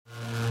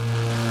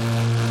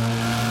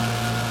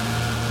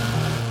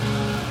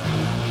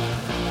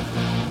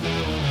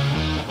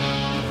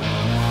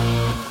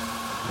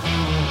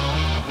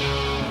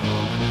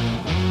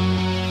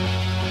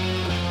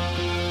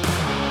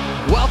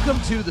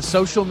to the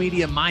Social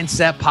Media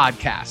Mindset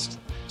Podcast.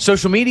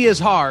 Social media is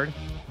hard,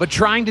 but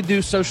trying to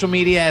do social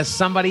media as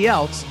somebody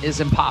else is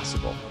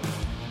impossible.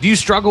 Do you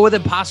struggle with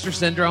imposter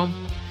syndrome?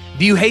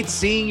 Do you hate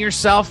seeing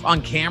yourself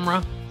on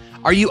camera?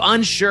 Are you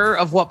unsure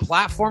of what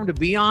platform to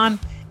be on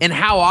and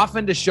how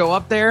often to show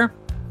up there?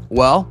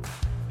 Well,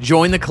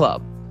 join the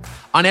club.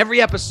 On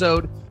every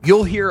episode,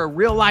 you'll hear a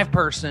real-life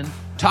person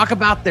talk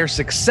about their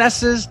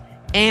successes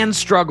and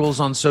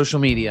struggles on social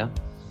media,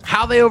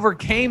 how they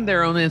overcame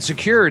their own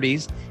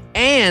insecurities,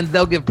 and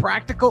they'll give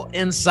practical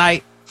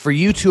insight for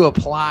you to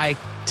apply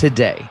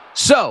today.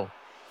 So,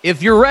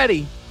 if you're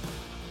ready,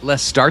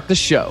 let's start the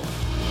show.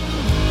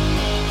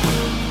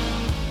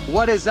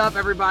 What is up,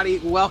 everybody?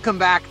 Welcome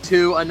back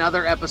to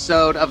another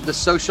episode of the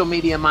Social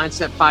Media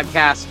Mindset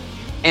Podcast.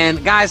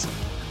 And guys,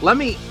 let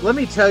me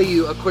tell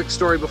you a quick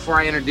story before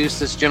I introduce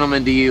this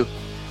gentleman to you.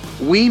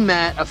 We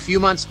met a few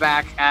months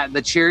back at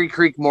the Cherry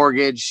Creek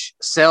Mortgage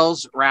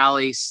Sales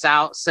Rally,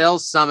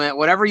 Sales Summit,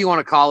 whatever you want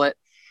to call it.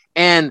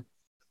 And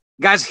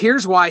guys,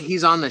 here's why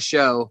he's on the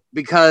show,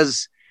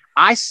 because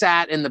I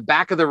sat in the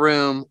back of the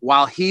room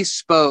while he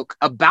spoke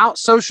about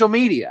social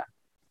media,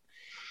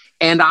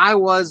 and I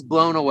was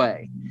blown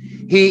away.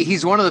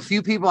 He's one of the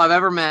few people I've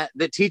ever met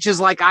that teaches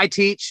like I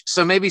teach.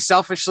 So maybe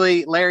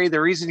selfishly, Larry,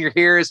 the reason you're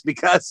here is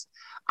because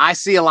I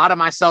see a lot of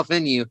myself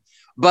in you.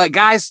 But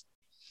guys,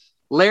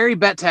 Larry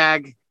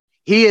Bettag,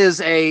 he is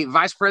a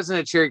vice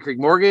president of Cherry Creek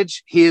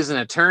Mortgage. He is an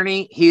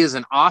attorney. He is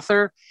an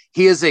author.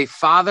 He is a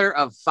father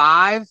of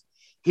 5.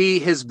 He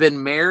has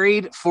been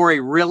married for a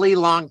really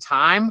long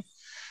time.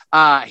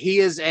 He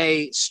is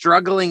a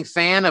struggling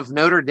fan of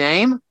Notre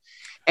Dame,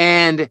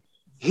 and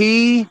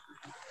he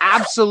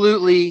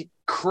absolutely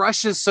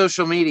crushes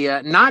social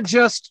media, not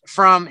just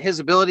from his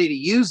ability to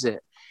use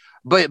it,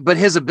 but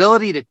his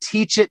ability to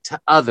teach it to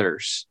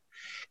others.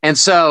 And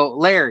so,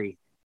 Larry,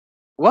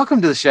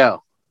 welcome to the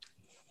show.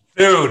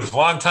 Dude,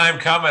 long time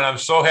coming. I'm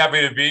so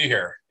happy to be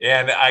here.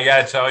 And I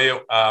got to tell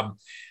you,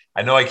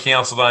 I know I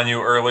canceled on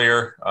you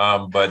earlier,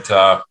 but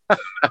I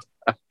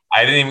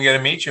didn't even get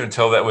to meet you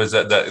until that was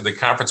at the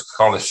conference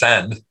called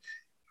Ascend.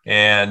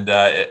 And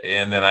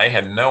then I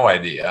had no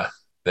idea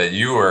that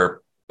you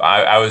were,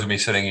 I was going to be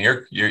sitting in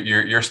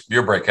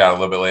your breakout a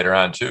little bit later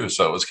on too.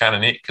 So it was kind of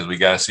neat because we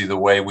got to see the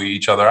way we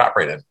each other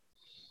operated.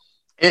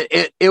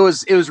 It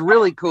was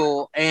really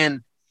cool.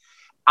 And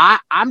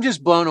I'm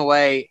just blown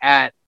away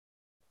at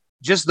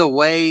just the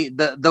way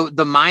the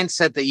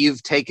mindset that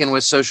you've taken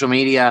with social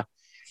media.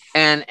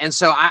 And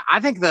so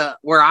I think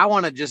where I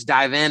want to just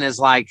dive in is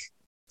like,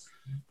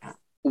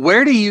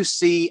 where do you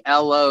see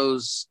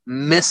LOs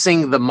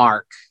missing the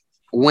mark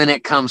when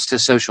it comes to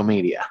social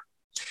media?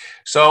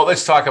 So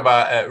let's talk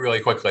about it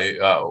really quickly.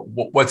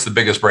 What's the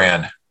biggest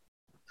brand?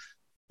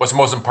 What's the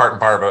most important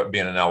part about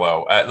being an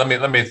LO? Let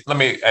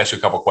me ask you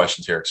a couple of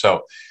questions here.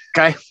 So,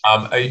 okay,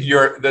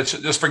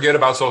 just forget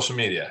about social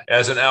media.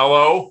 As an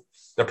LO,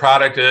 the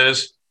product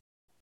is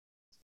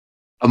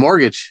a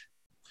mortgage.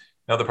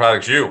 No, the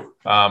product's you.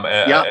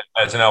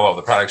 As an LO,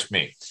 the product's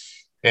me,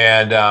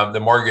 and the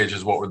mortgage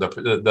is what we're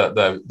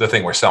the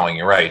thing we're selling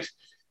you, right?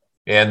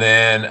 And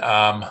then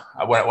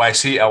when I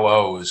see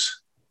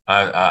LOs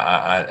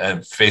on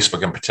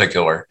Facebook in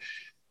particular,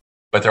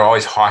 but they're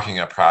always hawking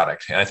a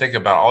product, and I think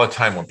about all the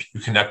time when you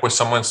connect with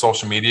someone on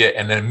social media,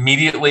 and then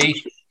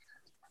immediately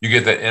you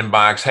get the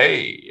inbox,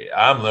 hey,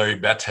 I'm Larry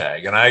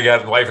Bettag, and I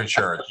got life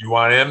insurance. You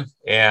want in?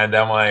 And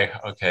I'm like,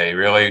 okay,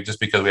 really?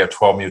 Just because we have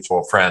 12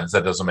 mutual friends,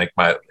 that doesn't make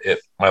my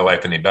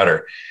life any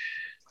better.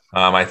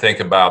 I think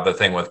about the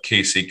thing with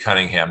Casey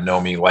Cunningham, know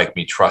me, like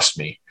me, trust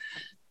me.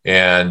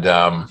 And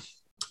I'm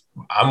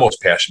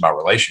most passionate about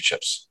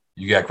relationships.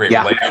 You got great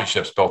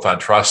relationships built on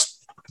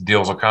trust,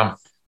 deals will come.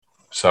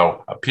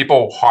 So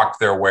people hawk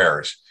their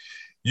wares.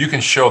 You can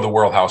show the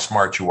world how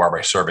smart you are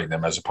by serving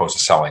them as opposed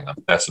to selling them.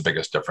 That's the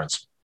biggest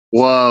difference.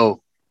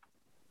 Whoa,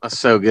 that's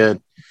so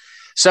good.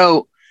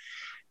 So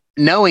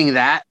knowing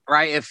that,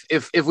 right,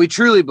 if we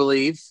truly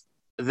believe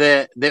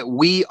that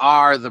we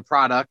are the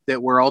product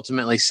that we're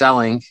ultimately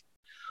selling,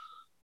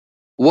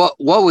 what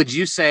would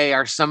you say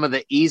are some of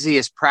the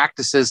easiest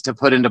practices to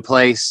put into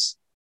place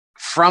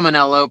from an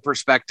LO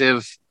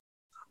perspective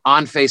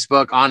on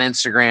Facebook, on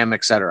Instagram,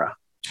 et cetera?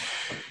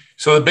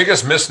 So the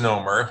biggest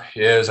misnomer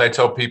is I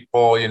tell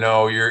people,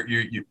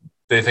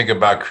 they think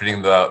about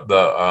creating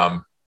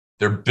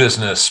their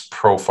business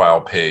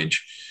profile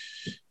page.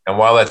 And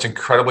while that's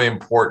incredibly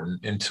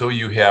important, until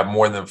you have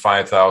more than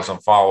 5,000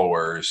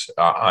 followers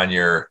on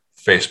your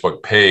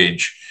Facebook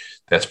page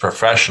that's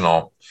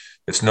professional,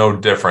 it's no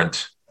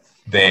different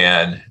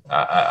than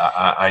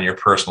on your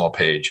personal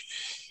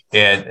page.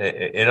 And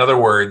in other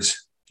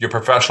words, your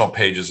professional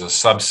page is a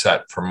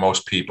subset for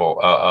most people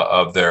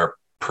of their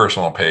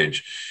personal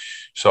page.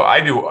 So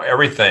I do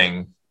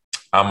everything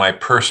on my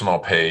personal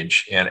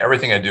page, and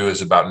everything I do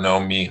is about know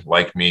me,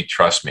 like me,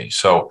 trust me.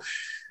 So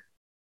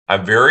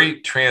I'm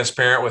very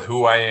transparent with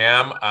who I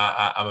am.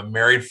 I'm a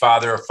married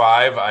father of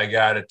 5. I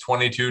got a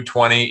 22,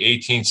 20,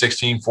 18,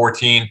 16,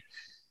 14.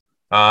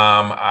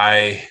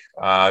 I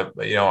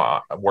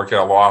work at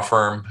a law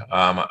firm.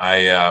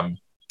 I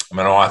I'm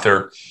an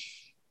author,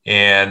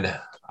 and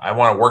I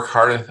want to work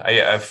hard. I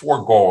have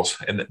 4 goals,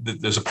 and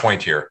there's a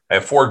point here. I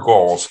have 4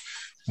 goals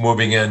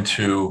moving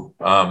into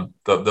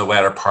the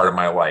latter part of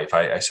my life.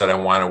 I said I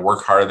want to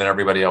work harder than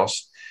everybody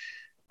else.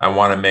 I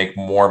want to make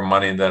more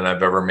money than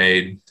I've ever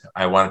made.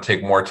 I want to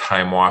take more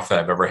time off than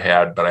I've ever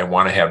had, but I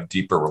want to have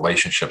deeper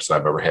relationships than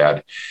I've ever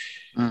had.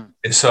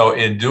 And so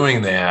in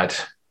doing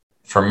that,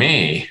 for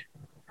me,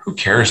 who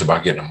cares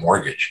about getting a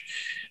mortgage?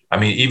 I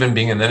mean, even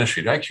being in the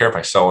industry, do I care if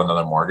I sell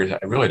another mortgage?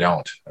 I really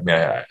don't. I mean,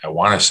 I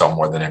want to sell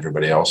more than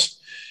everybody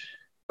else.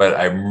 But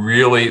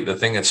the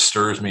thing that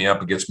stirs me up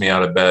and gets me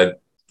out of bed,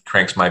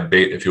 cranks my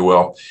bait, if you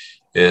will,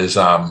 is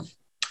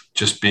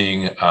just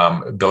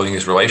building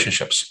these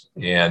relationships.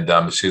 And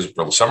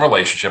some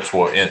relationships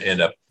will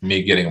end up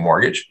me getting a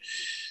mortgage.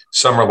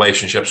 Some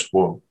relationships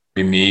will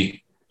be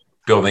me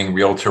building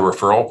realtor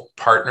referral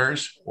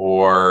partners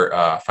or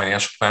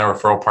financial planner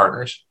referral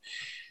partners,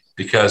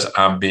 because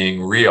I'm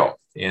being real.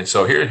 And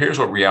so here's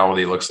what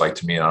reality looks like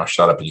to me. And I'll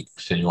shut up and you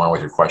continue on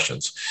with your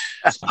questions.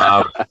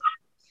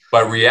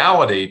 But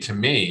reality to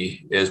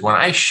me is when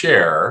I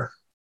share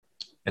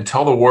and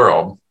tell the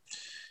world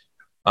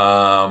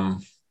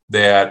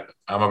that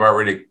I'm about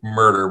ready to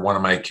murder one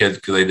of my kids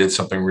because they did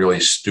something really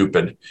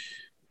stupid.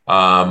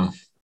 I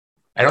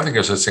don't think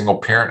there's a single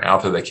parent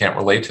out there that can't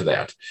relate to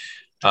that.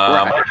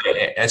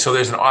 Right. And so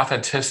there's an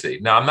authenticity.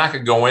 Now, I'm not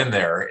going to go in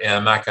there,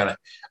 and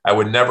I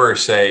would never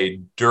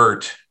say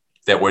dirt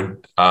that was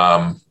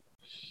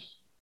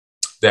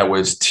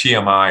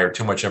TMI or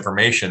too much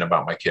information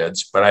about my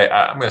kids, but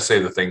I'm going to say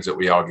the things that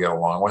we all get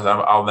along with.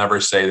 I'll never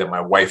say that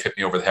my wife hit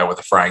me over the head with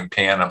a frying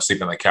pan. I'm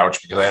sleeping on the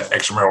couch because I had an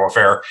extramarital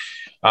affair.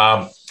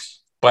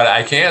 But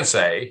I can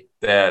say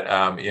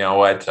that, you know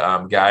what,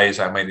 guys,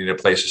 I might need a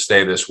place to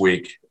stay this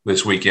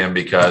weekend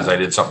because I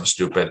did something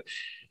stupid.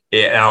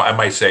 And I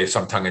might say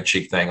some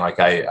tongue-in-cheek thing, like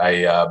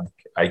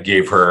I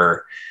gave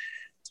her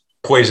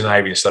poison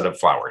ivy instead of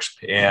flowers.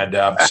 And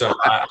so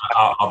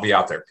I'll be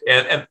out there.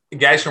 And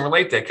guys can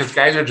relate to that because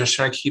guys are just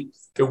trying to keep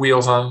the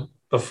wheels on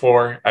the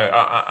floor,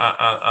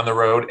 on the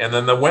road. And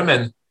then the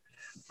women,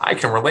 I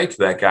can relate to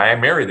that guy. I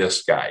marry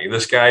this guy.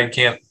 This guy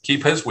can't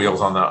keep his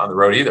wheels on the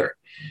road either.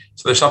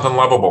 So there's something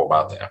lovable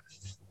about that.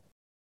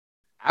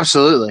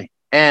 Absolutely.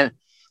 And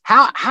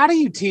how do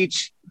you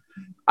teach?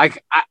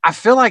 Like, I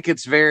feel like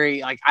it's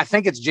very, like, I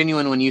think it's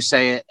genuine when you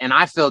say it, and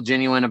I feel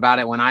genuine about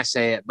it when I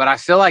say it, but I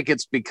feel like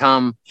it's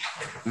become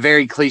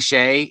very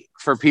cliche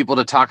for people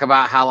to talk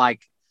about how,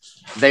 like,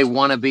 they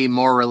want to be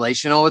more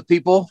relational with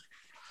people.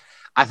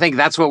 I think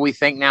that's what we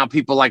think now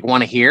people, like,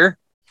 want to hear.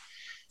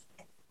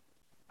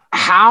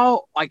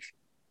 How, like,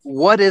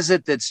 what is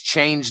it that's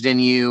changed in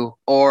you,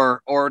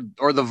 or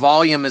the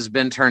volume has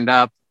been turned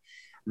up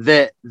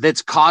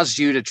that's caused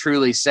you to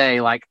truly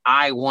say, like,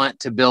 I want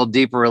to build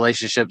deeper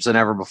relationships than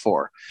ever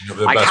before?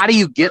 Like, how do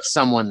you get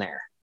someone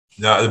there?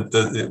 No,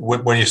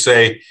 when you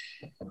say,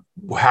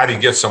 how do you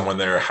get someone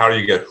there? How do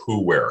you get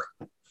who, where?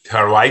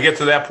 How do I get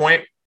to that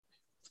point?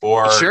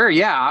 Or sure.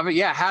 Yeah. I mean,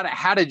 yeah.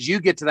 How did you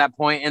get to that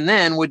point? And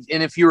then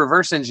if you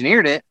reverse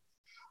engineered it,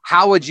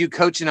 how would you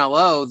coach an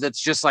LO that's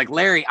just like,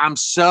 Larry, I'm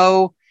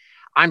so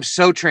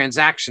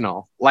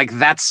transactional. Like,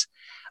 that's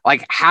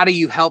like, how do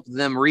you help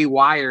them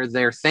rewire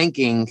their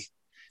thinking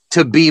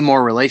to be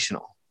more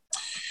relational?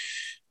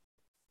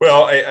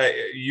 Well,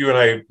 you and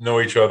I know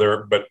each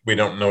other, but we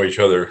don't know each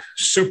other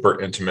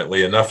super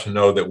intimately enough to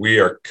know that we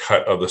are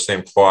cut of the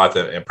same cloth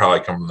and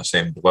probably come from the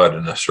same blood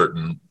in a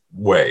certain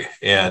way.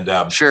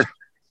 And sure.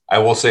 I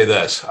will say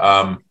this.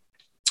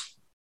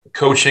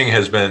 Coaching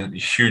has been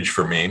huge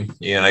for me.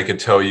 And I can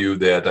tell you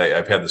that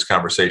I've had this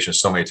conversation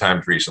so many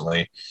times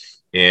recently.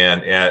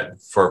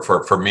 And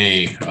for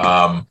me,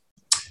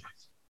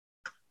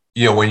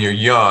 you know, when you're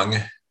young,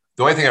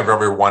 the only thing I've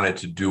ever wanted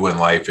to do in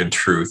life, in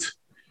truth,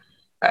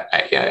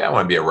 I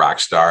want to be a rock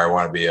star. I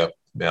want to be a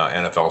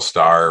NFL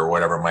star or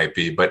whatever it might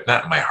be, but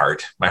not in my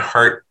heart. My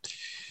heart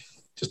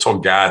just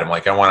told God, I'm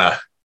like,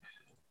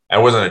 I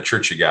wasn't a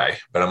churchy guy,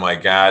 but I'm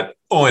like, God,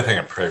 only thing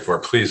I pray for,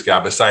 please,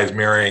 God, besides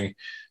marrying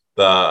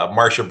the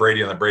Marsha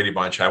Brady and the Brady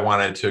Bunch, I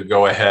wanted to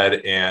go ahead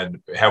and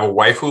have a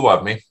wife who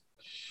loved me.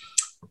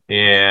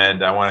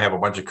 And I want to have a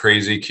bunch of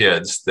crazy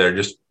kids that are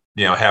just,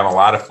 you know, having a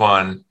lot of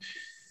fun,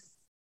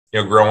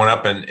 you know, growing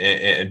up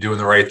and doing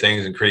the right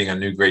things and creating a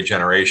new great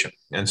generation.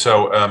 And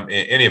so in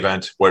any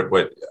event, what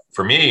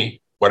for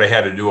me, what I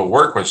had to do at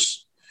work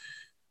was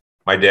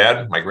my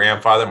dad, my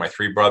grandfather, my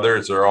 3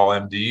 brothers, they're all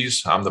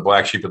MDs. I'm the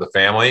black sheep of the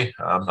family.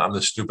 I'm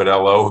the stupid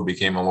LO who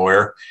became a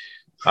lawyer.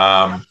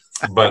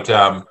 But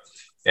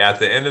at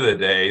the end of the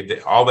day,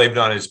 all they've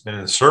done is been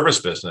in the service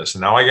business.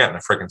 And now I got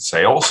into freaking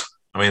sales.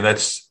 I mean,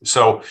 that's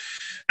so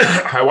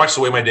I watched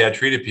the way my dad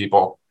treated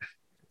people,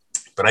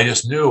 but I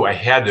just knew I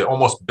had to,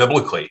 almost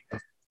biblically,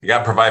 I got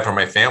to provide for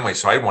my family.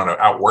 So I want to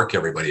outwork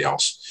everybody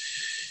else.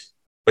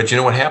 But you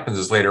know what happens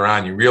is later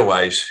on, you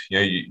realize, you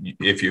know,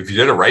 if you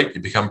did it right, you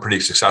become pretty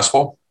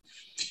successful.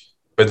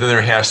 But then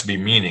there has to be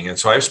meaning. And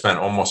so I've spent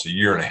almost a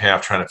year and a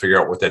half trying to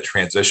figure out what that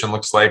transition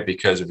looks like.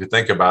 Because if you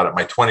think about it,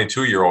 my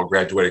 22-year-old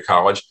graduated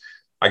college.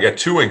 I got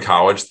 2 in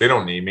college. They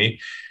don't need me.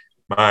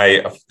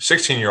 my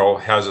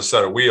 16-year-old has a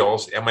set of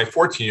wheels, and my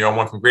 14-year-old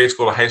went from grade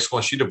school to high school,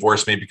 and she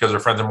divorced me because her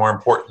friends are more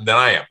important than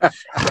I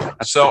am.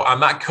 So I'm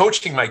not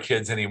coaching my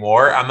kids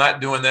anymore. I'm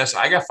not doing this.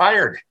 I got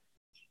fired.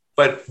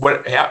 But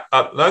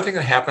another thing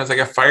that happened is I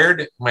got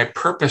fired my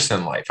purpose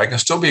in life. I can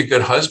still be a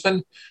good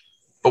husband,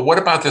 but what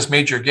about this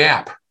major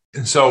gap?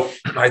 And so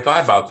I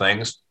thought about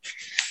things,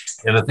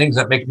 and the things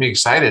that make me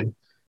excited.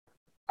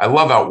 I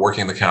love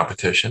outworking the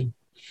competition.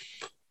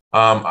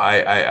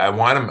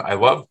 I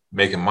love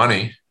making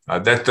money.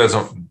 That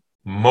doesn't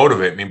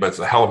motivate me, but it's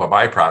a hell of a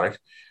byproduct.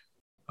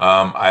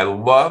 I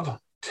love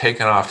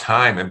taking off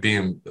time and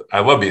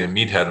I love being a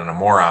meathead and a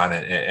moron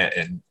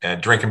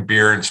and drinking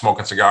beer and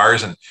smoking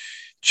cigars and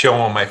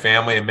chilling with my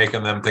family and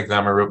making them think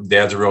that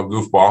dad's a real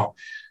goofball.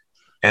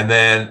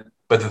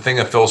 But the thing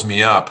that fills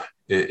me up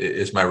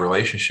is my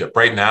relationship.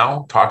 Right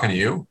now, talking to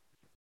you,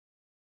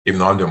 even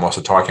though I'm doing most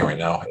of the talking right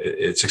now,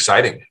 it's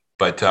exciting.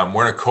 But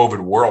we're in a COVID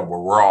world where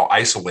we're all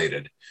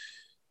isolated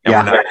and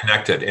we're not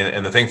connected.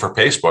 And the thing for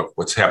Facebook,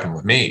 what's happened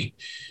with me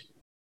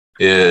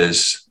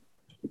is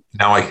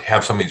now I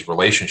have some of these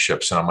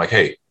relationships and I'm like,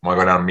 hey, I want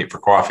to go down and meet for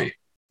coffee.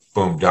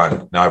 Boom,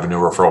 done. Now I have a new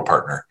referral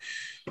partner.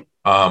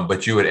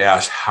 But you would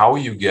ask how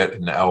you get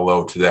an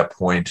LO to that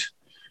point.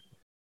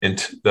 And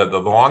the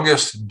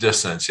longest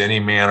distance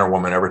any man or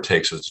woman ever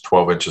takes is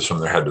 12 inches from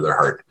their head to their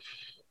heart.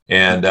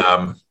 And,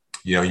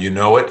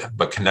 you it,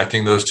 but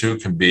connecting those two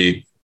can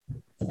be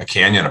a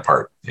canyon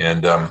apart.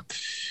 And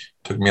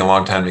took me a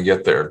long time to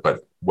get there.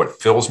 But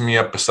what fills me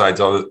up besides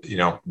other,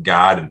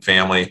 God and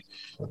family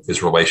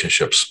is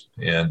relationships.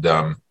 And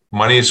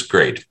money is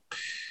great.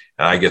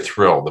 And I get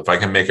thrilled. If I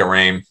can make it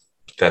rain,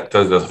 that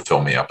doesn't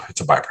fill me up.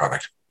 It's a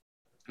byproduct.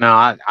 No,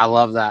 I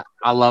love that.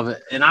 I love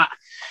it. And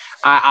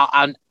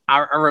I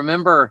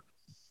remember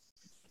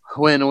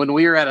when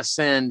we were at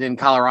Ascend in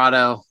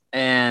Colorado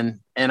and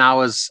I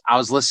was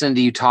listening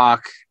to you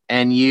talk,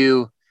 and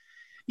you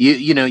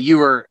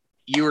were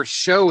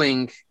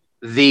showing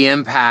the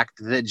impact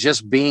that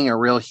just being a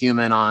real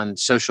human on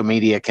social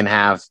media can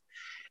have.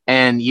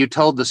 And you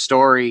told the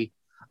story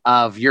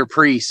of your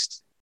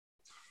priest.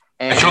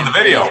 And, I showed the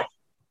video.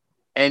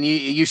 And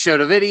you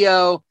showed a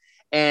video.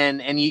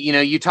 And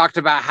you talked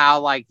about how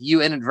like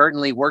you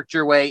inadvertently worked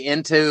your way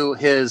into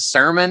his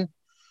sermon,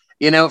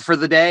 for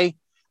the day.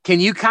 Can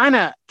you kind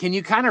of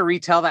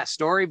retell that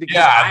story? Because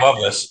I love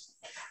this.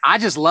 I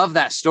just love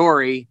that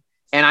story.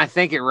 And I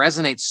think it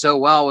resonates so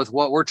well with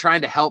what we're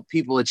trying to help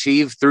people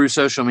achieve through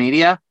social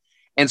media.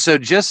 And so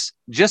just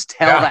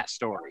tell that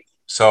story.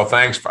 So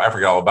thanks. I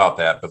forgot all about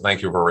that, but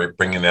thank you for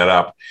bringing that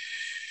up.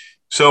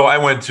 So I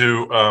went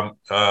to,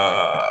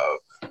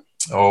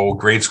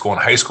 grade school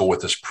and high school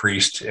with this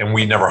priest, and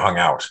we never hung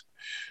out.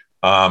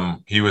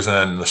 He was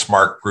in the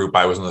smart group.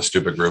 I was in the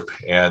stupid group.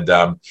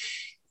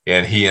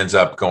 And he ends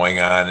up going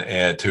on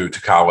to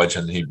college,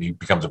 and he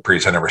becomes a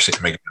priest. I never see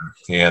him again.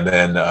 And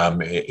then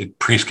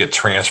priest get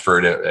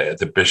transferred at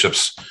the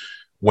bishop's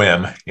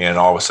whim. And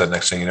all of a sudden,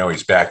 next thing you know,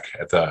 he's back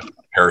at the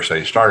parish that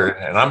he started,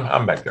 and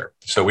I'm back there.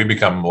 So we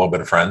become a little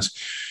bit of friends.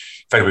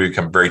 In fact, we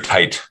become very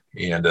tight.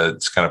 And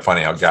it's kind of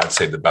funny how God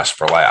saved the best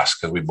for last,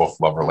 because we both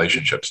love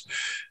relationships.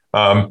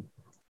 So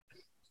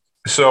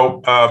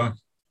I'm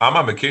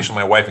on vacation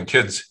with my wife and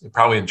kids,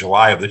 probably in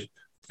July of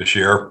this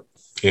year.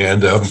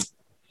 And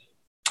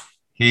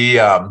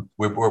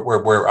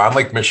we're on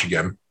Lake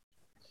Michigan,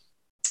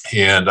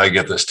 and I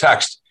get this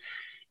text.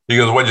 He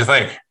goes, "What'd you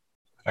think?"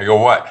 I go,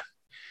 "What?"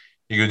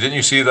 He goes, "Didn't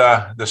you see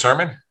the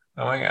sermon?"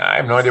 I'm like, "I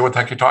have no idea what the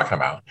heck you're talking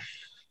about."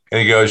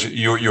 And he goes,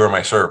 you were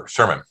my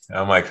sermon. And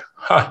I'm like,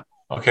 "Huh,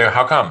 okay,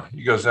 how come?"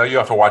 He goes, "No, you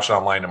have to watch it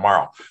online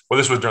tomorrow." Well,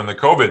 this was during the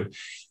COVID,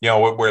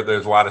 where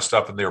there's a lot of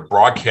stuff, and they were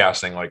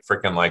broadcasting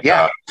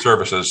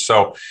services.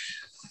 So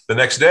the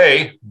next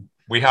day,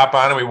 we hop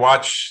on and we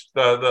watch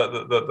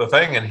the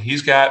thing, and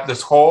he's got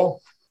this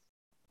whole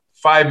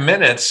 5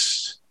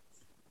 minutes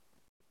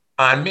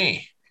on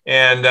me.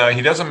 And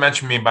he doesn't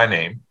mention me by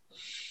name,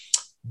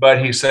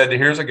 but he said,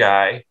 "Here's a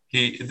guy."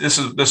 This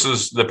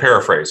is the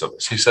paraphrase of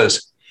this. He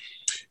says,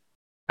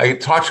 "I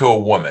talked to a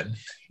woman,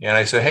 and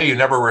I said, 'Hey, you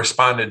never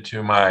responded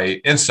to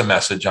my Insta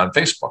message on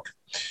Facebook.'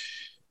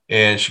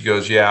 And she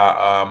goes,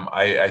 'Yeah,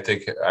 I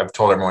think I've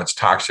told everyone it's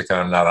toxic and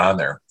I'm not on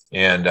there.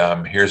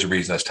 And here's the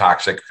reason it's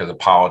toxic, because of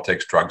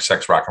politics, drugs,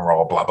 sex, rock and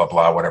roll, blah, blah,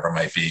 blah, whatever it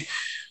might be,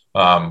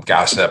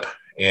 gossip.'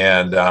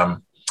 And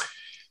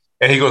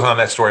he goes on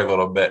that story a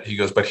little bit. He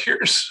goes, 'But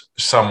here's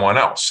someone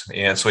else.'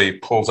 And so he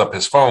pulls up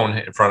his phone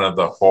in front of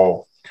the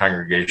whole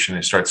congregation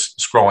and starts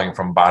scrolling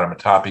from bottom to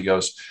top. He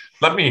goes,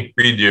 'Let me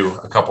read you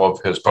a couple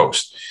of his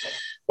posts.'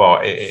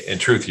 Well, in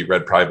truth, he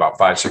read probably about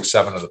 5, 6,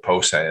 7 of the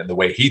posts. And the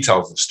way he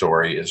tells the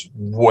story is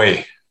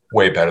way,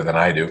 way better than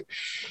I do.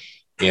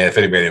 And if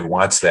anybody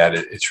wants that,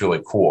 it's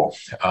really cool.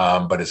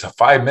 But it's a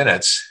 5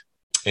 minutes.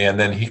 And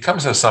then he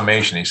comes to a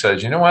summation. He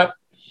says, 'You know what?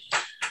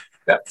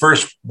 That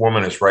first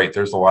woman is right.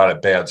 There's a lot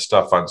of bad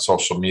stuff on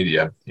social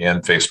media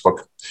and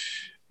Facebook.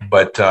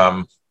 But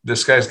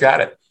this guy's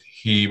got it.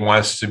 He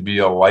wants to be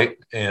a light.'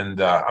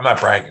 And I'm not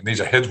bragging. These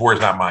are his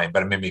words, not mine,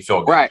 but it made me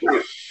feel good. Right.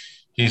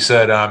 He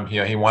said,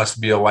 he wants to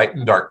be a light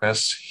in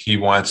darkness. He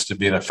wants to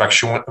be an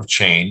effectuant of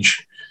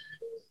change.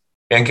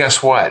 And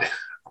guess what?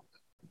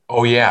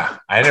 Oh, yeah,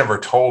 I never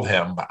told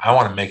him, but I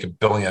want to make $1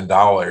 billion.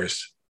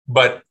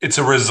 But it's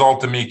a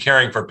result of me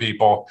caring for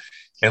people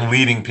and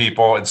leading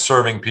people and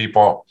serving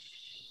people.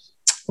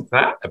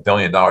 Not $1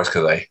 billion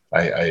because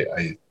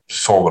I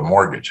sold a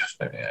mortgage.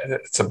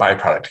 It's a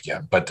byproduct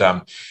again. But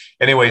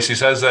anyways, he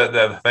says that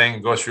the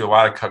thing goes through a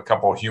lot of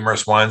couple of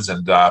humorous ones,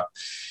 and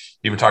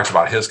even talks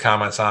about his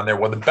comments on there.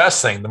 Well, the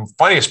best thing, the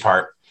funniest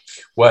part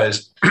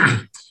was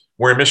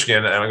we're in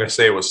Michigan, and I'm going to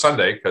say it was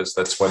Sunday because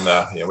that's when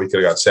we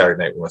could have got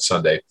Saturday night. We went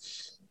Sunday.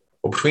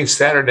 Well, between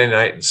Saturday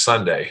night and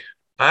Sunday,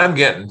 I'm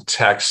getting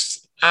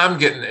texts, I'm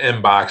getting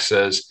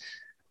inboxes,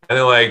 and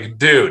they're like,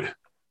 dude,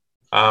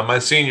 my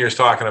senior's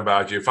talking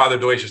about you. Father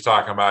Deutsch is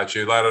talking about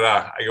you. La, da,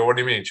 da. I go, what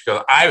do you mean? She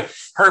goes, I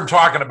heard him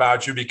talking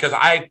about you because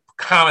I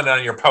commented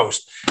on your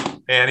post.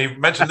 And he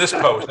mentioned this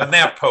post and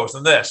that post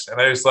and this. And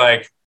I was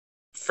like,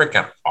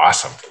 freaking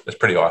awesome. It's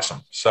pretty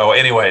awesome. So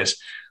anyways,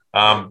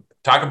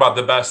 talk about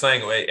the best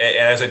thing.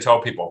 As I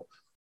tell people,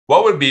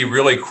 what would be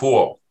really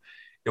cool?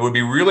 It would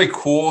be really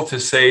cool to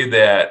say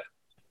that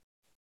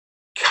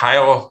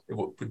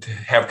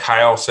have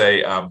Kyle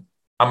say, I'm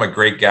a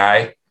great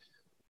guy.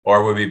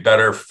 Or would it be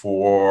better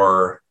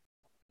for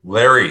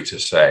Larry to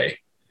say,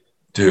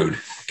 dude,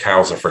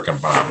 Kyle's a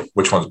freaking bomb?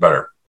 Which one's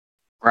better?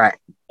 Right.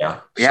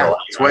 Yeah. Yeah. So,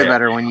 it's way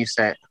better when you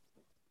say it.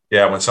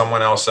 Yeah. When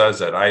someone else says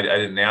that, I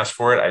didn't ask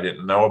for it. I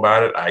didn't know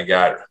about it. I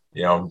got,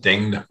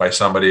 dinged by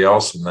somebody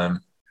else, and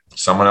then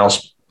someone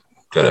else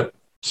did it.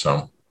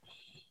 So.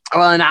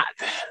 Well, and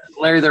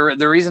Larry,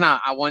 the reason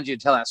I wanted you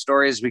to tell that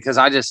story is because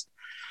I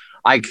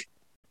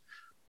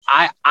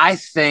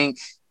think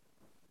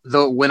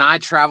when I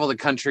travel the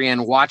country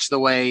and watch the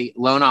way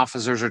loan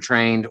officers are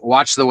trained,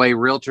 watch the way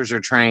realtors are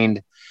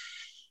trained,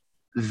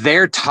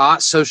 they're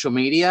taught social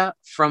media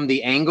from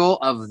the angle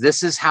of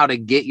this is how to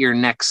get your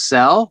next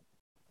sell,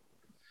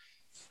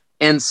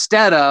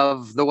 instead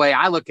of the way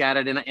I look at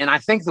it. And I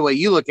think the way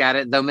you look at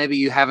it, though maybe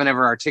you haven't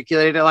ever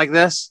articulated it like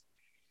this,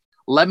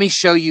 let me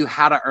show you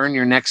how to earn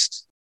your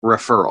next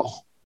referral.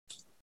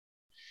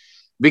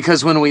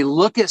 Because when we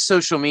look at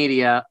social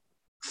media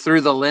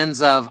through the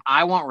lens of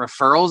I want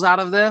referrals out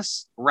of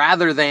this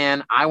rather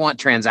than I want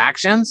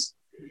transactions,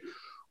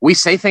 we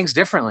say things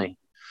differently.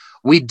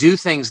 We do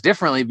things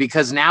differently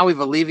because now we've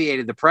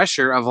alleviated the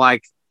pressure of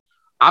like,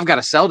 I've got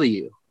to sell to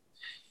you.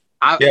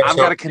 I've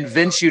got to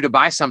convince you to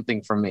buy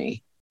something from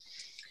me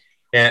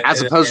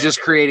as opposed to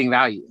just creating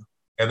value.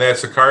 And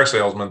that's the car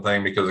salesman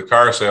thing, because the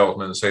car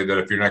salesmen say that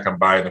if you're not going to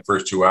buy in the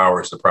first 2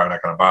 hours, they're probably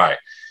not going to buy.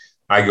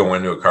 I go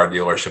into a car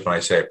dealership and I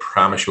say, I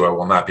promise you, I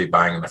will not be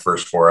buying in the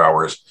first 4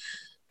 hours.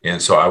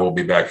 And so I will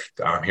be back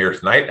here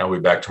tonight. I'll be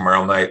back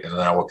tomorrow night, and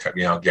then I will,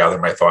 gather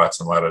my thoughts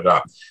and let it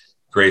up.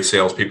 Great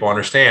salespeople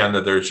understand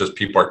that there's just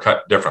people are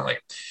cut differently.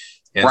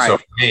 And right. So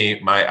for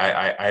me,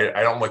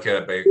 I don't look at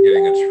it by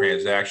getting a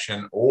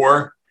transaction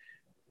or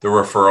the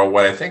referral.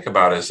 What I think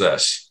about is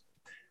this.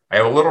 I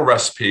have a little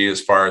recipe as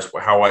far as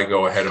how I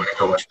go ahead and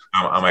post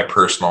on my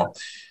personal,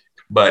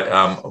 but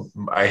I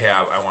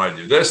want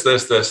to do this,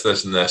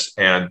 and this,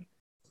 and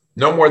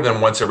no more than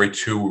once every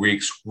 2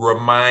 weeks,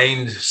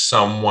 remind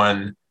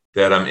someone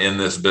that I'm in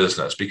this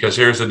business. Because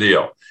here's the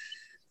deal.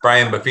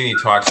 Brian Buffini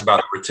talks about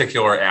a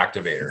reticular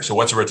activator. So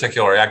what's a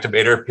reticular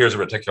activator? Here's a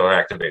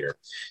reticular activator.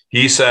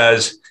 He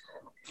says,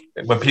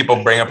 when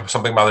people bring up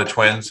something about the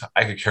twins,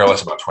 I could care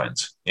less about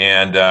twins.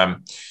 And,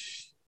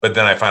 but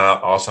then I found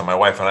out also my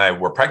wife and I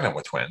were pregnant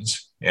with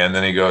twins. And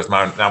then he goes,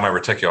 now my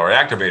reticular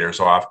activator is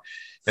off.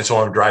 And so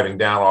I'm driving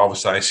down, all of a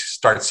sudden I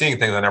start seeing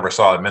things I never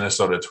saw. The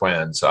Minnesota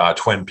Twins,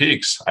 Twin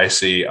Peaks. I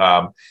see,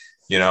 the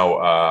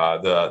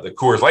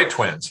Coors Light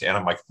twins. And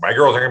I'm like, my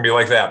girls are going to be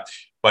like that.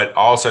 But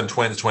all of a sudden,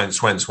 twins come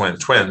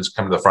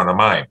to the front of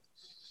mind.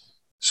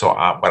 So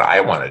what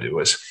I want to do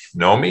is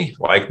know me,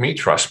 like me,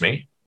 trust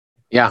me.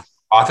 Yeah.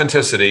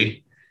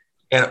 Authenticity.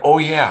 And, oh,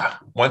 yeah,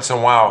 once in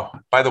a while,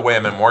 by the way,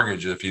 I'm in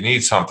mortgages. If you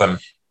need something,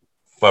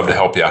 love to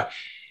help you.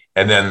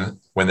 And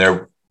then when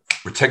their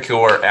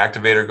reticular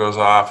activator goes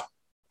off,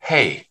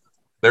 hey,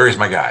 Larry's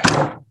my guy.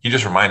 He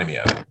just reminded me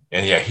of it.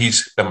 And, yeah,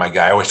 he's been my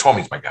guy. I always told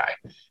him he's my guy.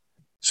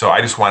 So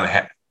I just want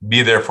to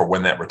be there for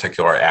when that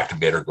reticular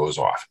activator goes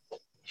off.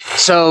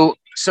 So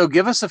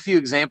give us a few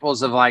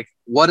examples of like,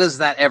 what does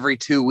that every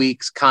 2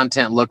 weeks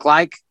content look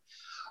like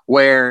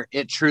where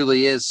it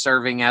truly is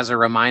serving as a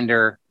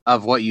reminder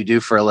of what you do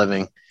for a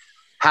living?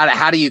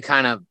 How do you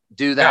kind of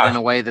do that in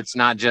a way that's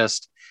not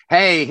just,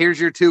 hey,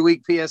 here's your 2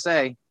 week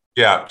PSA?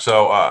 Yeah.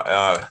 So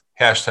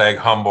hashtag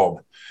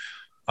humbled.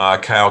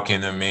 Kyle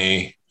came to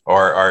me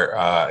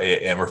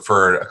and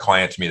referred a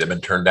client to me that had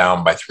been turned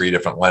down by 3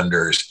 different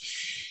lenders.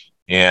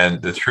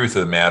 And the truth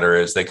of the matter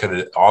is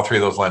all 3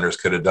 of those lenders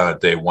could have done it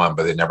day one,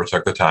 but they never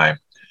took the time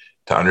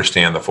to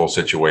understand the full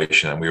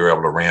situation. And we were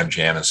able to ram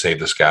jam and save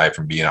this guy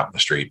from being out in the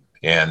street.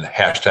 And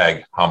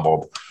hashtag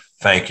humbled.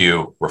 Thank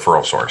you,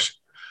 referral source.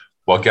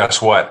 Well,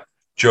 guess what?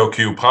 Joe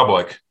Q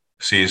Public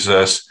sees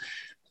this,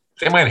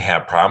 They might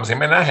have problems. They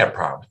might not have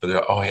problems,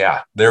 but oh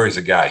yeah, there is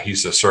a guy.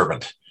 He's a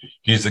servant.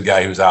 He's the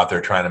guy who's out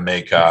there trying to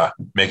make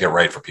it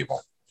right for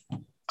people.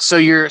 So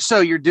you're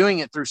doing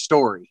it through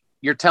story.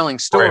 You're telling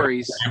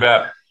stories. You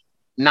bet.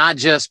 Not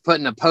just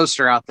putting a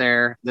poster out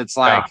there that's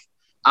like,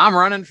 I'm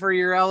running for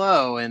your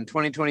LO in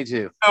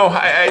 2022. No,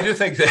 I do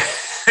think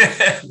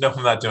that. No,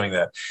 I'm not doing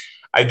that.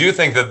 I do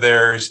think that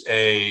there's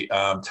a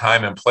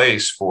time and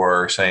place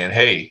for saying,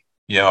 hey,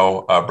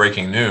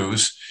 breaking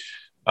news.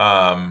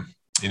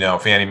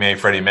 Fannie Mae,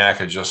 Freddie Mac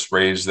has just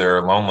raised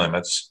their loan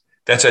limits.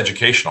 That's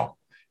educational.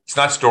 It's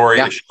not story.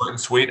 Yeah. It's short and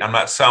sweet. I'm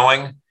not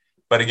selling.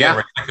 But again,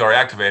 reticular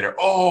activator.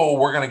 Oh,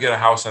 we're going to get a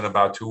house in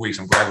about 2 weeks.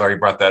 I'm glad Larry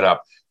brought that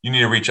up. You need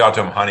to reach out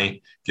to him,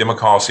 honey. Give him a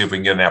call, see if we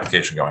can get an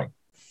application going.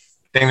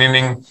 Ding, ding,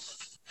 ding.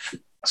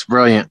 That's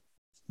brilliant.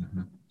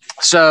 Mm-hmm.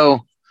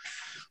 So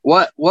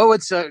what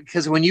would,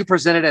 because when you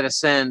presented at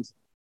Ascend,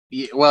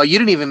 you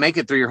didn't even make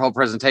it through your whole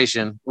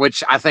presentation,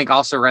 which I think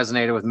also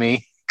resonated with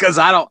me because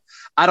I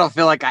don't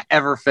feel like I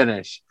ever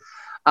finish.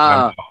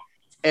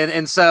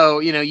 And so,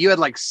 you had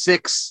like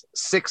six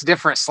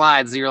different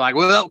slides that you're like,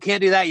 well,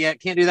 can't do that yet.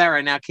 Can't do that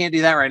right now. Can't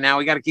do that right now.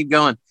 We got to keep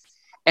going.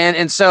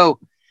 And so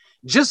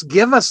just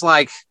give us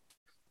like,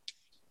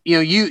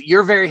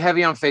 you're very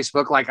heavy on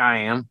Facebook like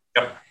I am.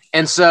 Yep.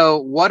 And so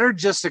what are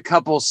just a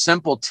couple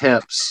simple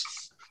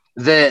tips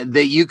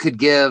that you could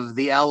give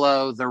the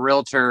LO, the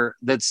realtor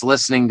that's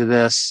listening to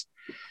this,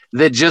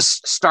 that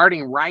just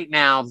starting right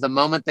now, the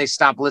moment they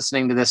stop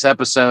listening to this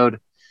episode,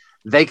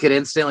 they could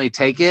instantly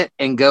take it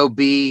and go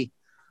be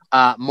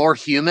more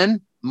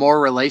human, more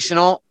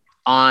relational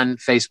on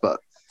Facebook?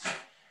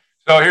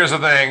 So here's the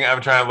thing.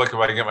 I'm trying to look if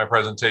I can get my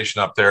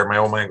presentation up there, my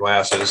old man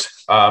glasses.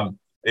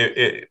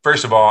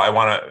 First of all, I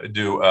want to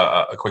do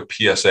a quick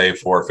PSA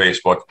for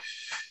Facebook.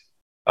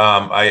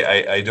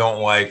 I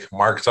don't like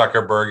Mark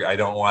Zuckerberg. I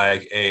don't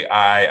like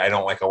AI. I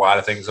don't like a lot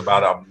of things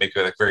about it. I'll make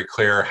it very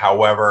clear.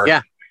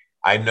 However,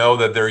 I know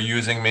that they're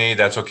using me.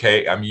 That's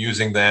okay. I'm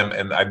using them.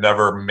 And I've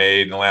never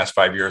made in the last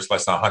 5 years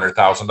less than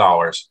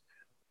 $100,000.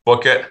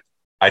 Book it.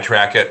 I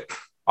track it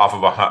off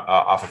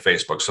of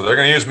Facebook. So they're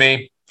going to use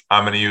me.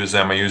 I'm going to use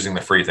them. I'm using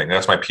the free thing.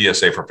 That's my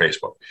PSA for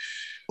Facebook.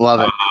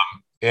 Love it.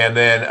 And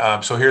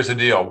then, so here's the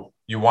deal.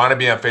 You want to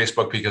be on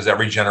Facebook because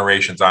every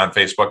generation's on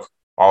Facebook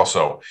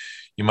also.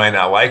 You might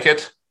not like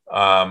it.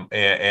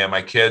 And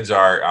my kids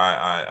are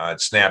on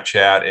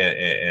Snapchat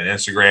and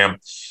Instagram.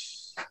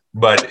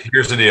 But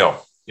here's the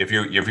deal. If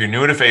you're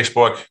new to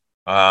Facebook,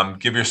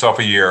 give yourself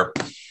a year.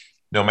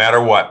 No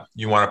matter what,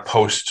 you want to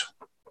post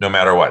no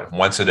matter what,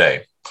 once a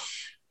day.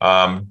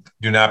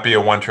 Do not be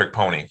a one-trick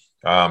pony.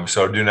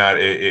 So do not,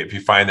 if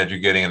you find that you're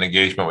getting an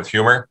engagement with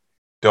humor,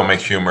 don't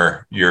make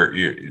humor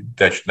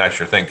that's not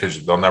your thing,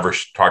 because they'll never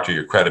talk to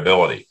your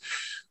credibility.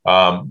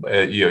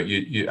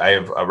 I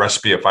have a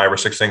recipe of 5 or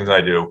 6 things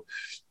I do.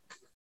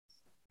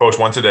 Post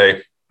once a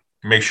day.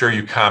 Make sure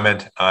you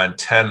comment on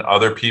 10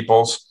 other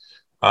people's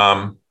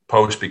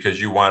posts, because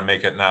you want to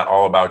make it not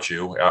all about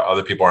you.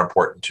 Other people are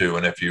important too.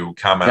 And if you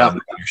comment on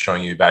them, you're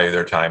showing you value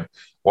their time.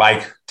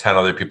 Like 10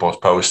 other people's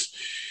posts.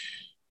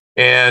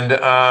 And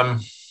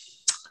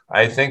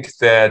I think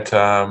that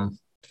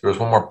there was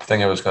one more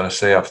thing I was going to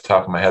say off the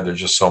top of my head. There's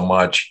just so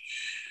much.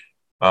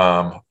 You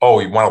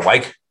want to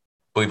like,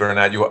 believe it or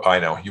not, you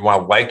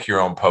want to like your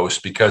own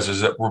post, because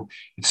it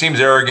seems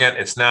arrogant.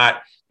 It's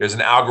not. There's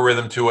an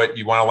algorithm to it.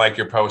 You want to like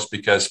your post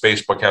because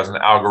Facebook has an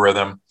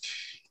algorithm.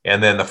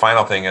 And then the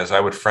final thing is, I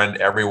would friend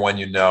everyone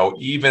you know,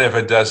 even if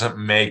it doesn't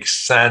make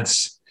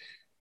sense,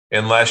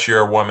 unless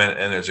you're a woman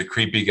and there's a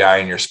creepy guy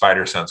and your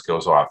spider sense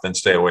goes off, then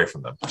stay away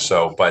from them.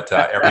 So, but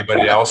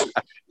everybody else,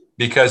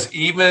 because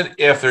even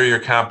if they're your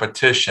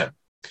competition,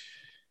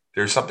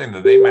 there's something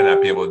that they might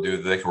not be able to do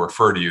that they can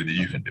refer to you that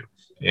you can do.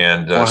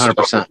 And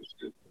 100%. So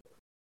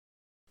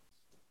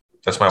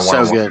that's my one.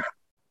 So good.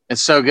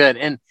 It's so good.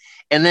 And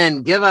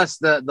then give us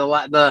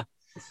the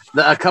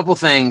a couple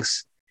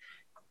things.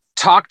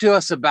 Talk to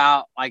us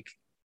about like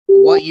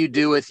what you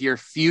do with your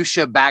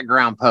fuchsia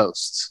background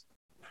posts.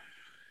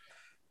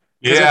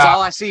 Because it's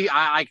all I see.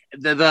 I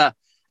the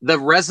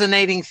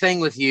resonating thing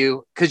with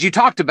you, because you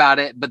talked about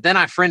it, but then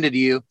I friended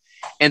you.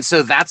 And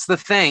so that's the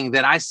thing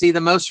that I see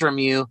the most from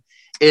you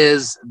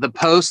is the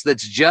post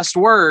that's just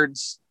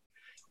words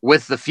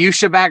with the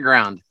fuchsia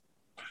background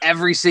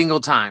every single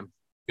time.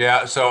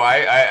 Yeah. So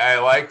I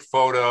like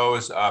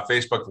photos.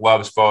 Facebook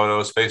loves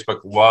photos.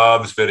 Facebook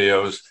loves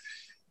videos.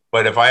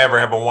 But if I ever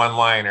have a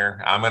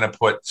one-liner, I'm going to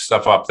put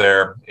stuff up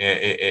there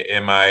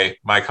in my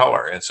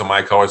color. And so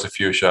my color is a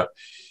fuchsia.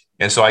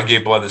 And so I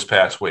gave blood this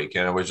past week,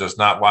 and it was just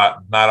not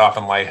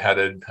often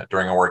lightheaded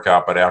during a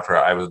workout, but after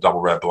I was a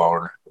double red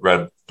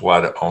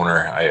blood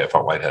owner, I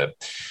felt lightheaded.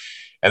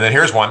 And then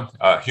here's one,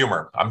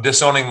 humor. I'm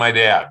disowning my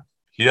dad.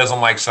 He doesn't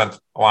like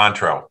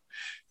cilantro.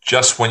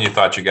 Just when you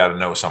thought you got to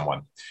know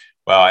someone.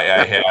 Well,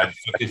 I had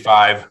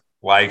 55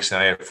 likes and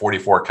I had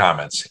 44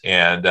 comments.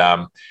 And,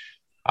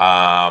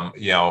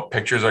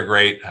 pictures are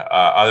great.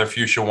 Other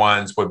fuchsia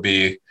ones would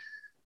be,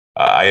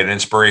 I had an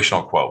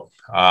inspirational quote.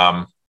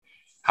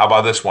 How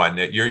about this one?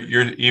 You're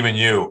even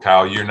you,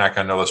 Kyle, you're not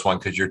going to know this one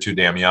because you're too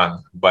damn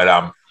young. But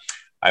I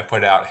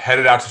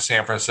headed out to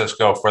San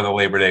Francisco for the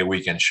Labor Day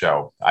weekend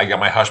show. I got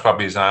my hush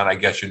puppies on. I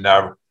guess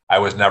I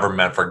was never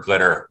meant for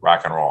glitter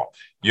rock and roll.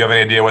 You have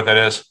any idea what that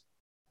is?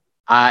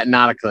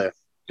 Not a clue.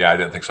 Yeah, I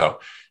didn't think so.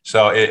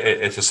 So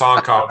it's a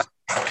song called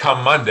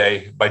 "Come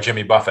Monday" by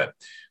Jimmy Buffett.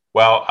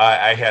 Well,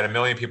 I had a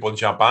million people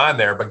jump on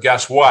there, but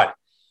guess what?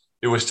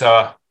 It was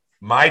to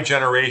my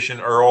generation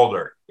or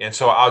older. And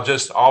so I'll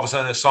just all of a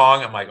sudden a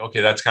song, I'm like,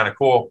 okay, that's kind of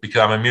cool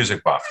because I'm a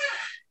music buff.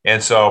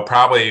 And so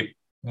probably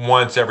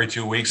once every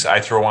 2 weeks, I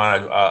throw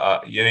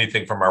on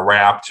anything from a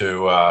rap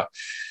to,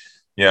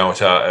 to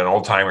an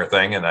old timer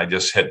thing. And I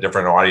just hit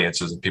different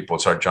audiences and people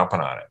start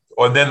jumping on it.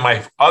 And then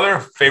my other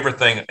favorite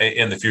thing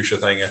in the future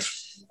thing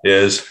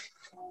is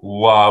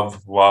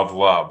love, love,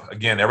 love.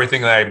 Again,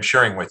 everything that I'm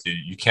sharing with you,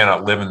 you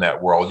cannot live in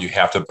that world. You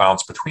have to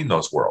bounce between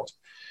those worlds.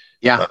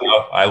 Yeah.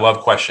 I love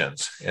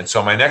questions. And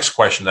so my next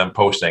question I'm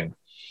posting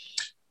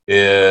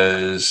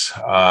is,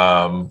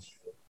 I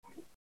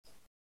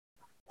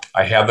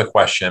have the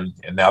question,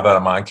 and now that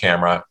I'm on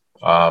camera,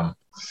 I'm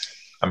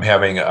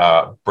having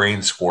a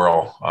brain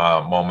squirrel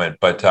moment,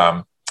 but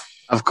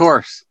of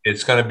course,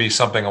 it's going to be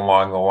something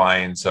along the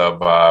lines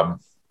of,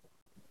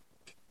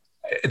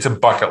 it's a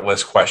bucket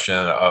list question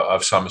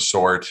of some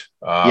sort.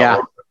 Or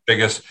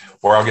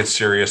I'll get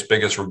serious,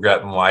 biggest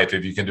regret in life,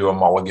 if you can do a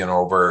mulligan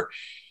over,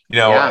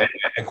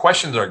 and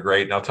questions are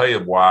great. And I'll tell you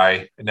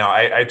why. Now,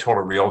 I told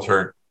a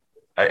realtor,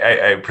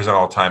 I present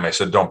all the time. I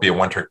said, don't be a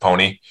one-trick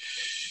pony.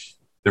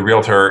 The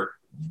realtor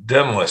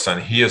didn't listen.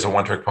 He is a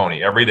one-trick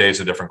pony. Every day is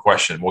a different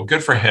question. Well,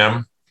 good for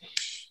him.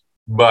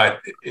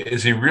 But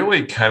is he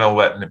really kind of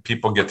letting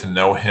people get to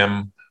know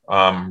him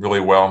really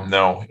well?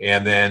 No.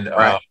 And then,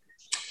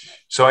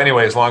 so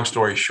anyways, long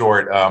story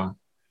short,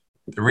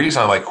 the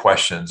reason I like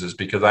questions is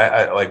because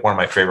I like one of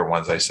my favorite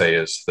ones I say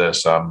is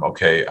this,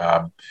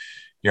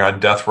 you're on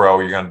death row,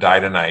 you're going to die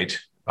tonight.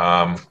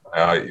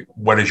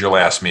 What is your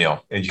last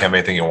meal? And you can have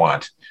anything you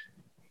want.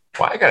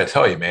 Well, I got to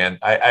tell you, man,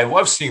 I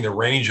love seeing the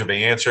range of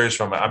answers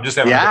from I'm just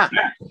having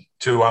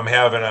to I'm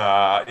having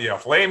a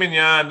filet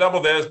mignon,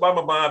 double this, blah,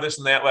 blah, blah, this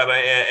and that,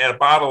 and a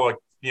bottle of,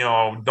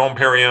 Dom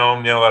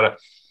Perignon,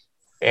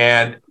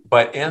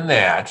 but in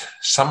that,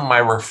 some of my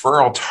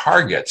referral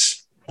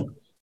targets,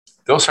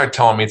 they'll start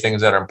telling me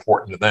things that are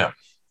important to them.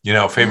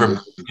 Favorite,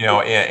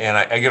 and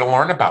I get to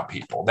learn about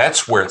people.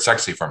 That's where it's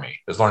sexy for me,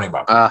 is learning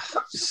about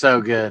people.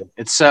 So good.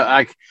 It's so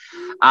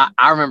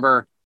I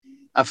remember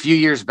a few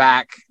years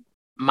back,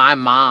 my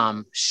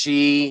mom,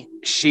 she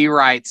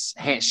writes,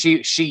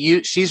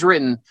 she's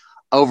written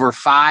over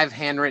 5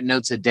 handwritten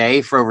notes a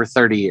day for over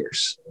 30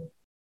 years.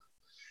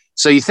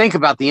 So you think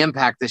about the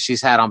impact that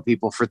she's had on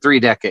people for 3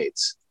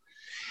 decades.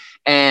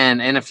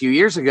 And a few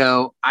years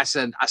ago, I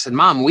said,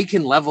 Mom, we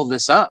can level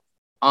this up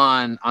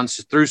on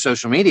through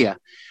social media.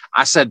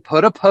 I said,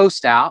 put a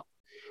post out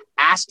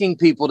asking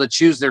people to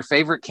choose their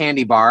favorite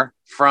candy bar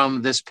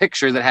from this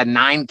picture that had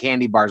 9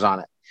 candy bars on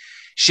it.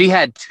 She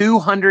had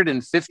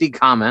 250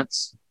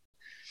 comments.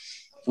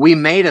 We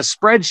made a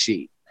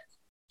spreadsheet.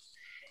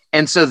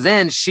 And so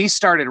then she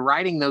started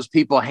writing those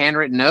people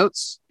handwritten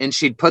notes, and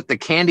she'd put the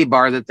candy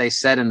bar that they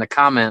said in the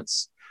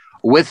comments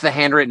with the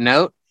handwritten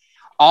note.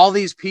 All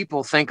these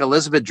people think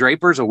Elizabeth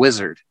Draper's a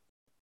wizard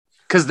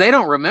because they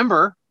don't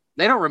remember.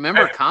 They don't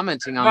remember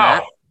commenting on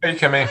that. Are you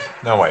kidding me?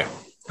 No way.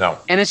 No.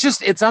 And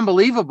it's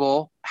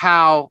unbelievable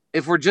how,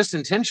 if we're just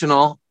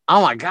intentional,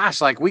 oh my gosh,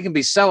 like we can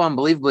be so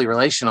unbelievably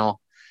relational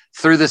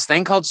through this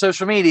thing called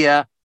social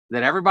media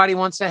that everybody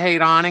wants to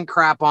hate on and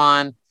crap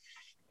on.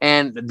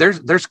 And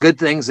there's good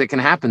things that can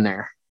happen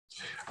there.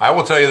 I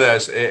will tell you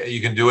this,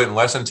 you can do it in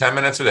less than 10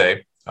 minutes a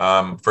day.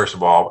 First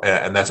of all,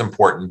 and that's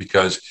important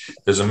because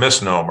there's a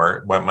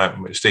misnomer.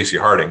 Stacey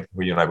Harding,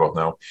 who you and I both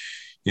know,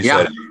 he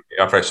said,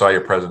 after I saw your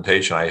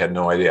presentation, I had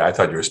no idea. I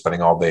thought you were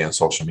spending all day on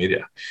social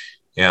media.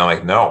 And I'm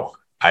like, no,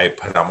 I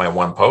put out my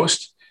one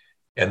post,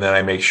 and then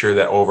I make sure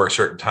that over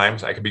certain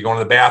times I could be going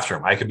to the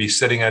bathroom. I could be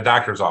sitting in a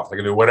doctor's office. I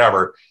can do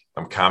whatever.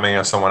 I'm commenting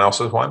on someone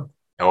else's one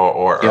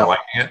or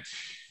liking it.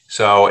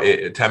 So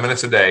 10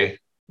 minutes a day.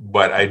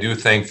 But I do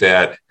think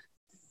that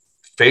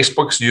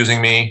Facebook's using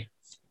me.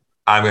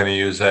 I'm going to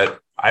use it.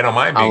 I don't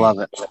mind. I love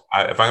it. If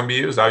I'm going to be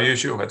used, I'll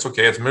use you. It's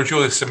okay. It's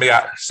mutually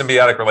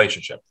symbiotic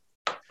relationship.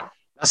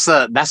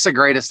 That's the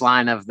greatest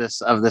line of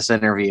this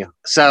interview.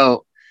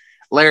 So,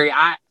 Larry,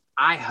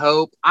 I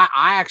hope I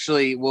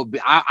actually will be.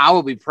 I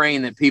will be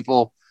praying that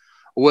people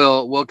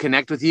will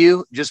connect with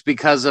you just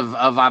because of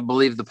I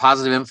believe the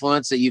positive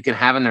influence that you can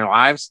have in their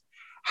lives.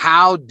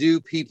 How do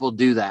people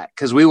do that?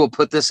 Because we will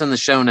put this in the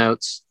show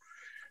notes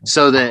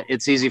so that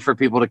it's easy for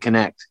people to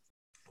connect.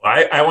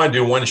 I want to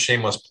do one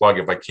shameless plug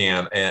if I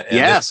can. And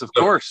yes, of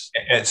course.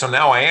 And so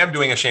now I am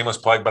doing a shameless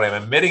plug, but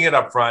I'm admitting it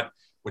up front,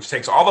 which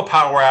takes all the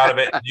power out of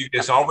it. You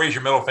just all raise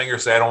your middle finger,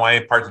 say, I don't want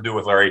any part to do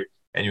with Larry,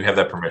 and you have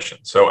that permission.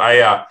 So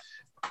I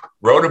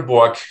wrote a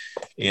book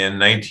in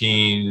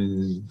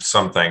 2000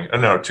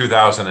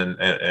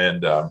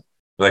 and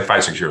like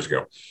 5-6 years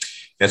ago.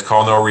 It's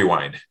called No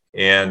Rewind.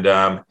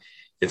 And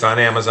It's on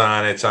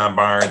Amazon. It's on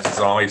Barnes. It's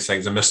all these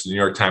things. I missed the New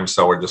York Times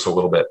seller just a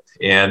little bit.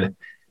 And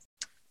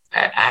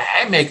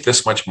I make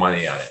this much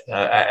money on it.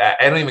 I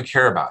don't even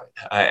care about it.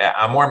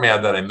 I'm more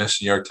mad that I missed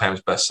the New York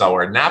Times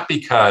bestseller, not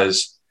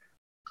because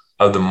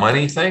of the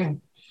money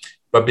thing,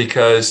 but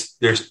because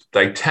there's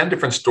like 10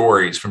 different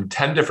stories from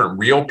 10 different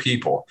real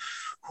people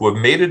who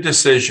have made a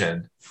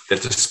decision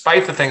that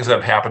despite the things that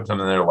have happened to them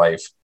in their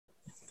life,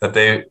 that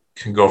they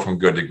can go from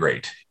good to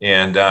great.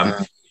 And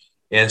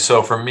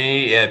so for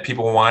me,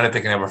 people want it,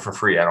 they can have it for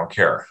free. I don't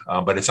care.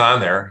 But it's on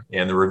there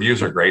and the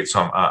reviews are great.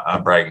 So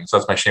I'm bragging. So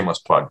that's my shameless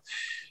plug.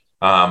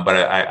 But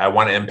I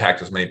want to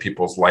impact as many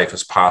people's life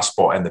as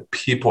possible. And the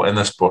people in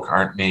this book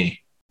aren't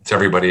me. It's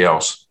everybody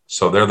else.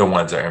 So they're the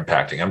ones that are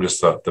impacting. I'm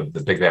just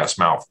the big ass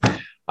mouth.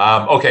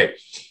 Okay.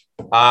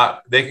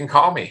 They can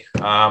call me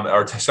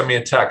or send me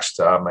a text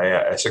at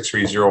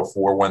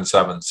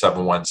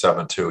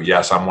 630-417-7172.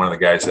 Yes, I'm one of the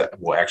guys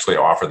that will actually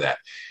offer that.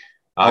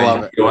 I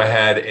love it. Go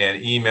ahead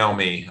and email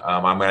me.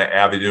 I'm going to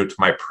add you to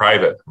my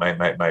private, my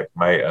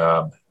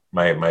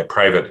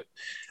private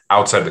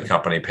outside the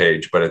company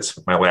page, but it's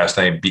my last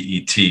name,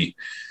 BETTAG,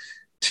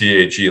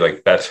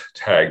 like bet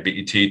tag,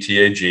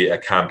 BETTAG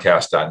at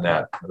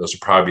Comcast.net. Those are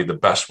probably the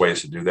best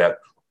ways to do that.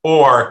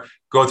 Or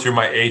go through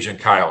my agent,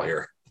 Kyle,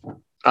 here.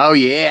 Oh,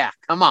 yeah.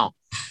 Come on.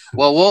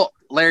 Well,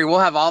 Larry, we'll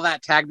have all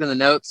that tagged in the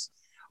notes.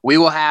 We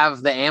will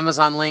have the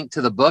Amazon link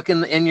to the book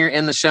in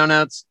the show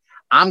notes.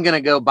 I'm going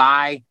to go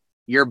buy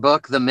your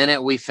book the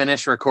minute we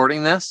finish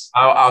recording this.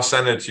 I'll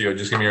send it to you.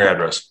 Just give me your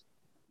address.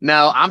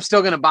 No, I'm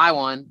still going to buy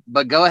one,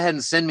 but go ahead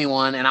and send me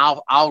one, and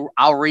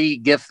I'll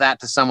re-gift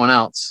that to someone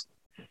else.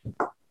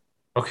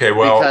 Okay,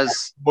 well,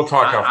 because we'll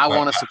talk. I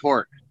want to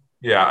support.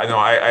 Yeah, I know.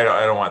 I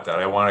don't want that.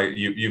 I want to.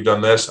 You've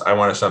done this. I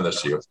want to send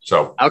this to you.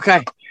 So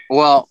okay.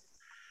 Well,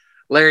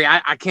 Larry,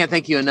 I can't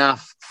thank you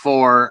enough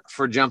for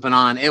jumping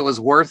on. It was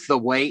worth the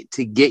wait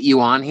to get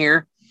you on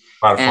here,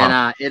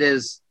 and it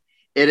is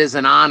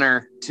an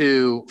honor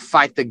to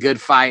fight the good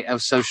fight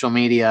of social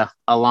media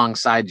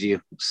alongside you.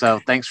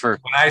 So thanks for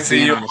when I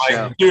see you, I'm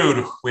like,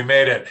 dude, we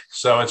made it.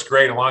 So it's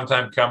great. A long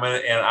time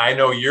coming. And I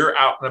know you're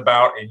out and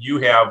about and you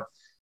have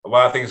a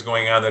lot of things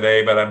going on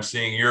today, but I'm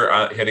seeing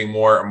you're hitting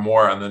more and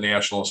more on the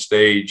national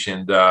stage.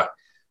 And I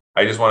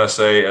just want to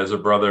say, as a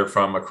brother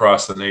from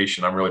across the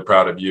nation, I'm really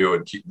proud of you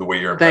and keep the way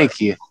you're Thank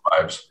you.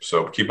 Lives.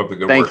 So keep up the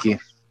good work. Thank you.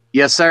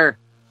 Yes, sir.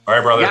 All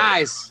right, brother.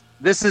 Guys,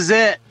 this is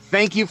it.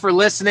 Thank you for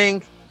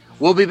listening.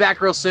 We'll be back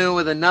real soon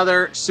with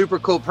another super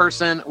cool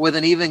person with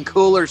an even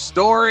cooler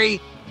story.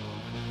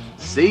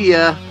 See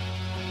ya.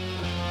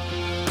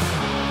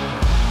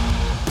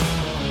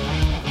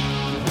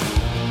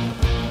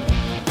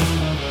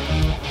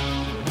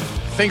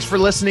 Thanks for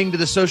listening to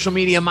the Social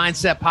Media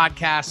Mindset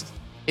Podcast.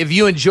 If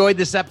you enjoyed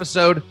this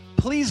episode,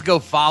 please go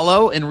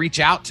follow and reach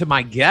out to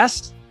my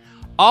guest.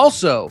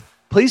 Also,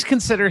 please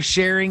consider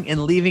sharing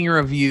and leaving a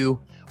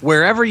review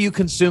wherever you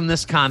consume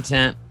this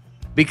content,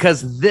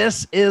 because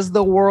this is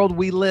the world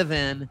we live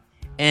in,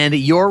 and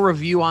your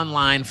review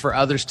online for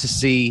others to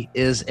see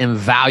is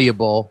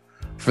invaluable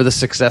for the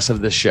success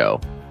of this show.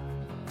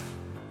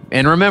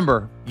 And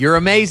remember, you're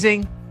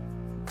amazing.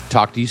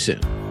 Talk to you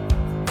soon.